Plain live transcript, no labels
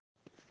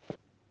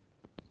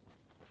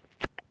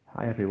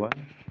Hi everyone,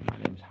 my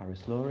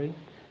name's Lorie.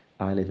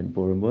 I live in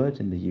Boreham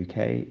Wood in the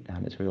UK,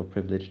 and it's a real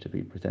privilege to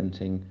be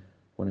presenting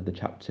one of the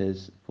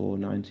chapters for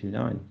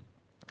 929,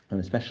 and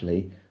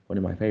especially one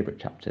of my favourite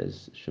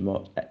chapters,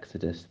 Shemot,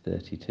 Exodus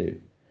 32.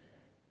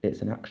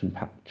 It's an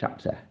action-packed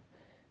chapter.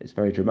 It's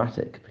very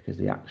dramatic because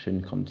the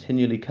action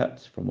continually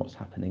cuts from what's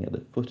happening at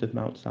the foot of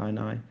Mount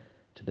Sinai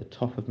to the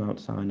top of Mount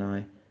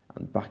Sinai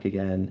and back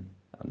again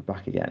and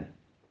back again.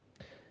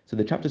 So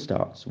the chapter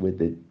starts with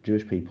the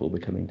Jewish people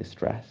becoming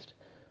distressed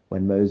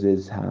when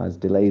Moses has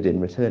delayed in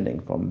returning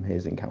from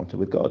his encounter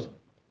with God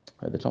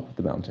at the top of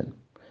the mountain.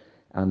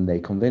 And they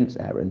convince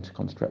Aaron to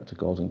construct a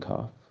golden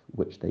calf,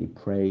 which they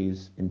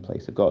praise in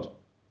place of God.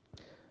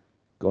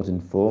 God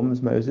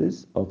informs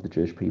Moses of the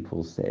Jewish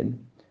people's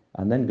sin,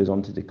 and then goes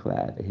on to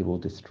declare that he will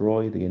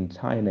destroy the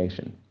entire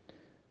nation,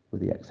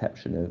 with the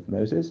exception of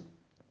Moses,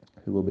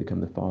 who will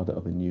become the father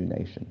of a new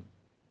nation.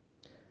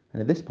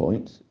 And at this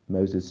point,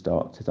 Moses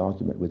starts his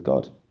argument with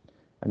God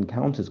and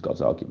counters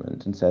God's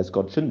argument and says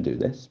God shouldn't do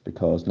this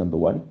because, number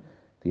one,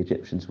 the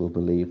Egyptians will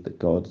believe that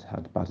God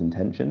had bad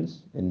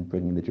intentions in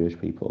bringing the Jewish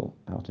people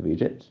out of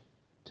Egypt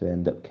to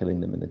end up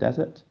killing them in the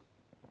desert.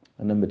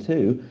 And number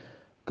two,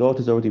 God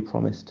has already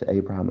promised to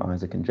Abraham,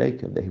 Isaac, and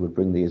Jacob that he would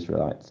bring the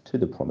Israelites to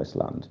the promised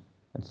land.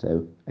 And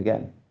so,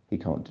 again, he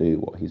can't do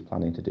what he's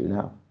planning to do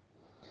now.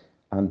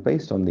 And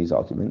based on these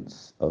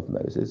arguments of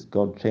Moses,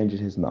 God changes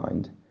his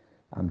mind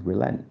and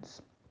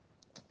relents.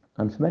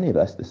 And for many of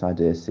us, this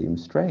idea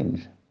seems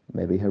strange,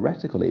 maybe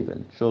heretical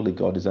even. Surely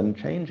God is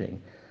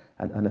unchanging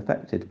and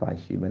unaffected by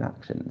human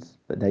actions.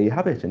 But there you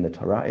have it in the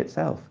Torah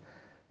itself.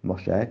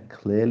 Moshe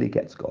clearly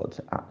gets God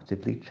to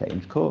actively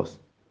change course.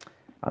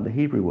 And the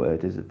Hebrew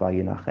word is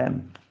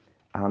vayinachem.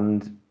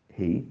 And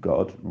he,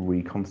 God,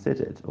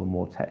 reconsidered, or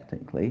more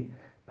technically,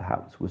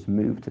 perhaps was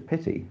moved to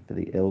pity for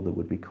the ill that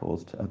would be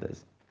caused to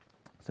others.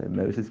 So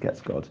Moses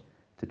gets God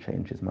to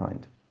change his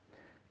mind.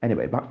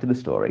 Anyway, back to the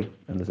story,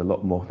 and there's a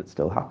lot more that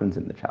still happens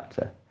in the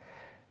chapter.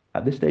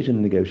 At this stage in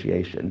the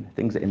negotiation,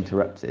 things are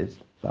interrupted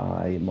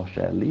by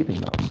Moshe leaving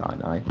Mount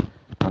Sinai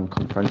and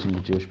confronting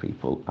the Jewish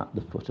people at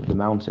the foot of the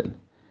mountain.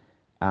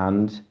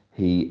 And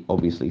he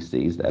obviously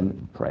sees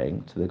them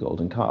praying to the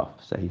golden calf.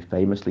 So he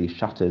famously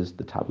shatters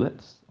the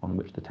tablets on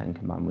which the Ten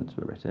Commandments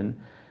were written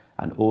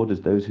and orders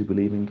those who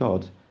believe in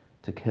God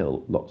to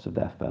kill lots of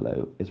their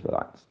fellow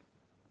Israelites.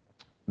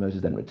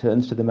 Moses then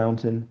returns to the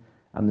mountain,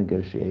 and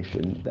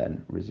negotiation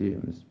then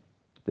resumes.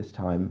 This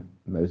time,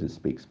 Moses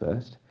speaks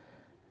first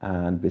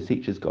and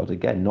beseeches God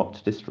again not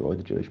to destroy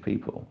the Jewish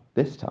people.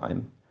 This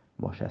time,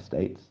 Moshe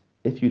states,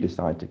 if you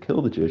decide to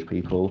kill the Jewish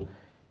people,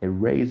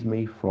 erase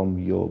me from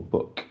your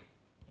book.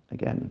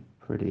 Again,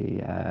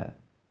 pretty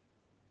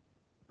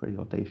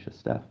audacious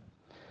stuff.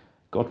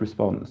 God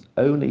responds,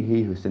 only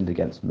he who sinned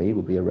against me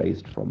will be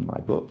erased from my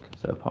book.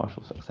 So a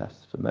partial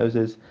success for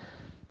Moses.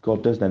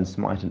 God does then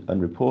smite an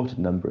unreported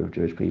number of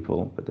Jewish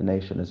people, but the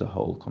nation as a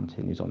whole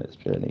continues on its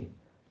journey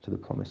to the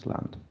promised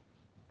land.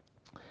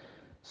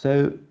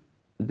 So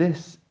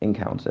this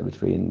encounter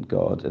between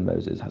God and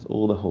Moses has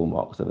all the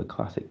hallmarks of a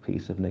classic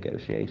piece of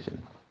negotiation.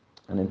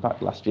 And in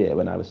fact, last year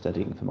when I was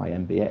studying for my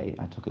MBA,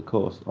 I took a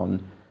course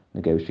on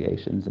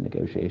negotiations and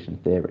negotiation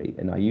theory,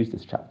 and I used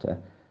this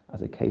chapter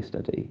as a case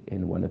study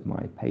in one of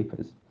my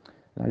papers.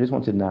 And I just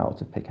wanted now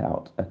to pick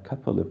out a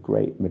couple of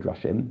great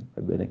midrashim,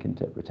 rabbinic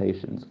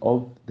interpretations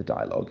of the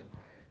dialogue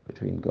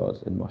between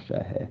God and Moshe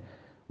here,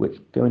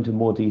 which go into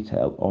more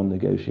detail on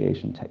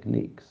negotiation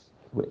techniques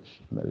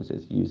which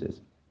Moses uses.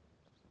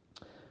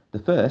 The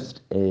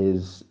first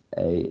is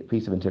a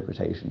piece of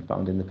interpretation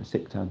found in the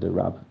Pesikta de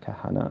Rab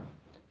Kahana,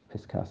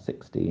 Piska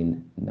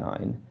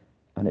 16:9,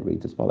 and it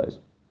reads as follows.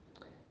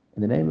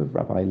 In the name of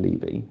Rabbi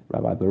Levi,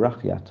 Rabbi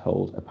Barachia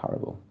told a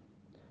parable.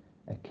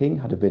 A king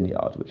had a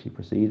vineyard which he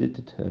proceeded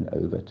to turn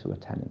over to a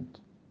tenant.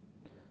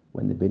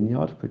 When the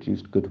vineyard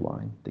produced good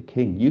wine, the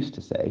king used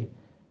to say,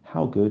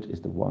 how good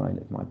is the wine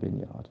of my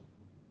vineyard?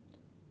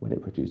 When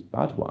it produced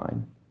bad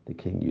wine, the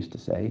king used to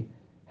say,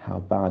 how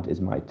bad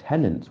is my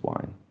tenant's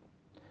wine?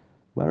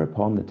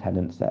 Whereupon the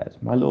tenant said,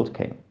 my lord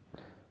king,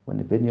 when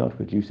the vineyard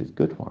produces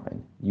good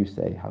wine, you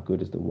say, how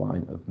good is the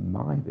wine of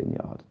my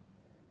vineyard?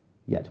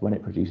 Yet when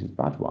it produces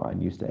bad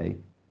wine, you say,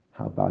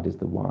 how bad is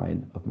the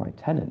wine of my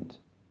tenant?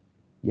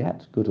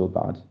 Yet, good or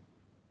bad,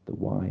 the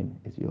wine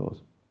is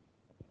yours.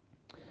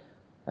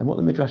 And what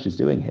the Midrash is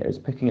doing here is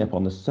picking up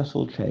on the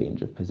subtle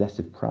change of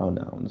possessive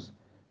pronouns,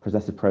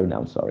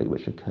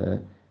 which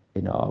occur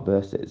in our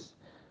verses.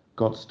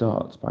 God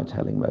starts by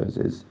telling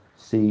Moses,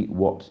 see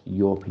what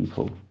your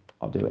people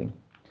are doing.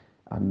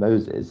 And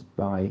Moses,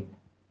 by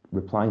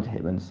replying to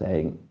him and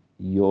saying,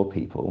 your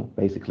people,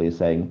 basically is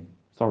saying,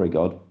 sorry,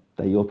 God,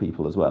 they're your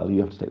people as well. You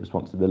have to take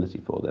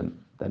responsibility for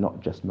them. They're not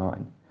just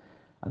mine.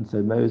 And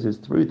so Moses,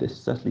 through this,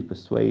 subtly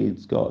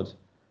persuades God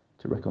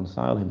to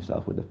reconcile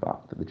himself with the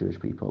fact that the Jewish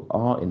people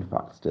are, in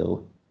fact,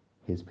 still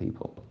his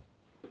people.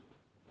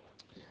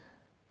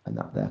 And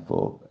that,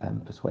 therefore,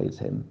 persuades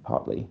him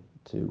partly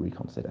to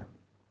reconsider.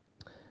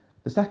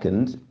 The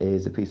second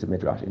is a piece of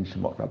Midrash in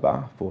Shemot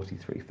Rabbah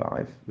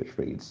 43:5, which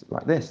reads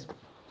like this.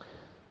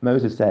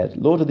 Moses said,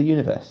 Lord of the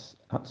universe,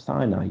 at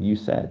Sinai you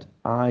said,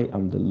 I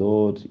am the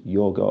Lord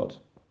your God,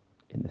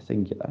 in the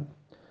singular,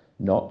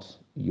 not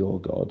your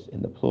God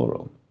in the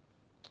plural.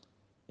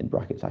 In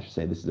brackets, I should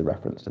say this is a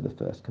reference to the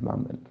first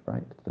commandment,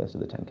 right? The first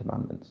of the 10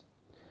 commandments.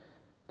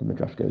 The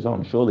Midrash goes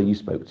on, surely you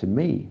spoke to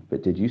me,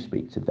 but did you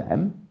speak to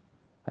them?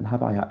 And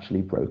have I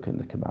actually broken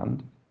the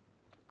command?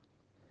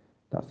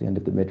 That's the end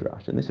of the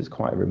Midrash. And this is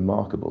quite a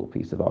remarkable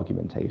piece of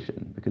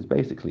argumentation because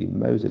basically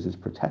Moses is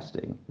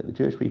protesting that the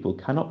Jewish people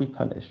cannot be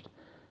punished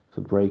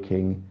for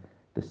breaking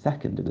the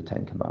second of the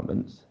 10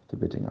 commandments,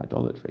 forbidding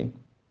idolatry,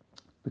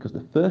 because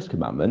the first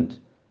commandment,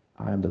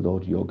 I am the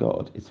Lord your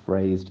God, is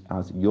phrased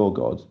as your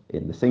God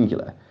in the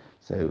singular.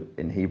 So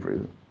in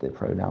Hebrew, the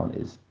pronoun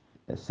is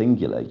a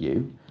singular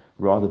you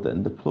rather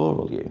than the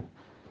plural you.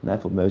 And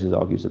therefore, Moses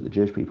argues that the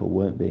Jewish people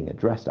weren't being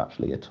addressed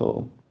actually at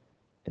all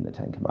in the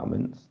 10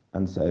 commandments,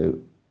 and so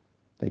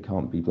they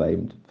can't be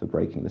blamed for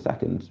breaking the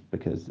second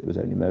because it was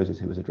only Moses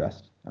who was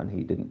addressed and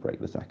he didn't break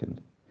the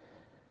second.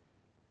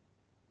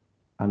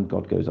 And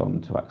God goes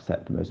on to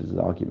accept Moses'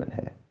 argument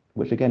here,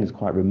 which again is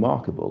quite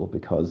remarkable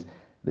because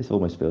this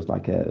almost feels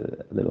like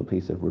a little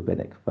piece of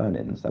rabbinic fun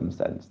in some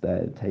sense.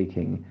 They're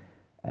taking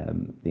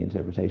the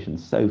interpretation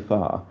so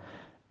far.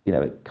 You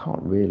know, it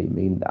can't really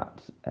mean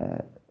that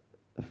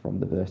from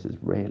the verses,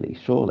 really,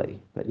 surely.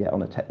 But yet,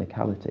 on a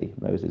technicality,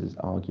 Moses is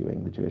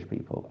arguing the Jewish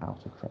people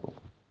out of trouble.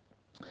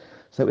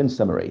 So, in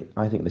summary,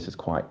 I think this is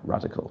quite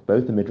radical.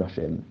 Both the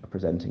Midrashim are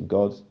presenting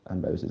God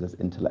and Moses as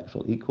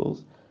intellectual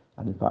equals,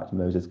 and in fact,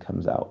 Moses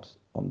comes out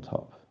on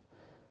top.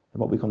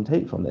 And what we can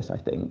take from this, I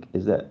think,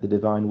 is that the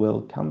divine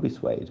will can be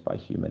swayed by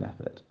human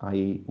effort,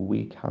 i.e.,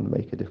 we can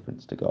make a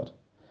difference to God.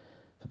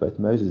 For both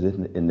Moses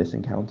in this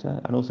encounter,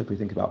 and also if we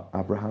think about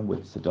Abraham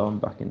with Sodom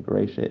back in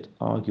Bereshit,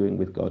 arguing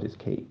with God is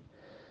key.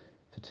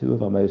 For two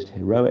of our most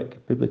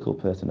heroic biblical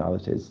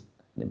personalities,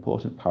 an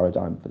important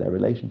paradigm for their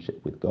relationship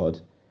with God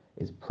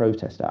is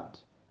protest at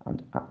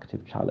and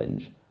active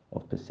challenge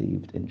of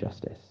perceived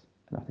injustice.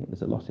 And I think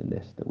there's a lot in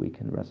this that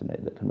can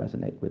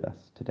resonate with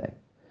us today.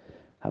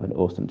 Have an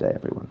awesome day,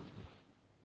 everyone.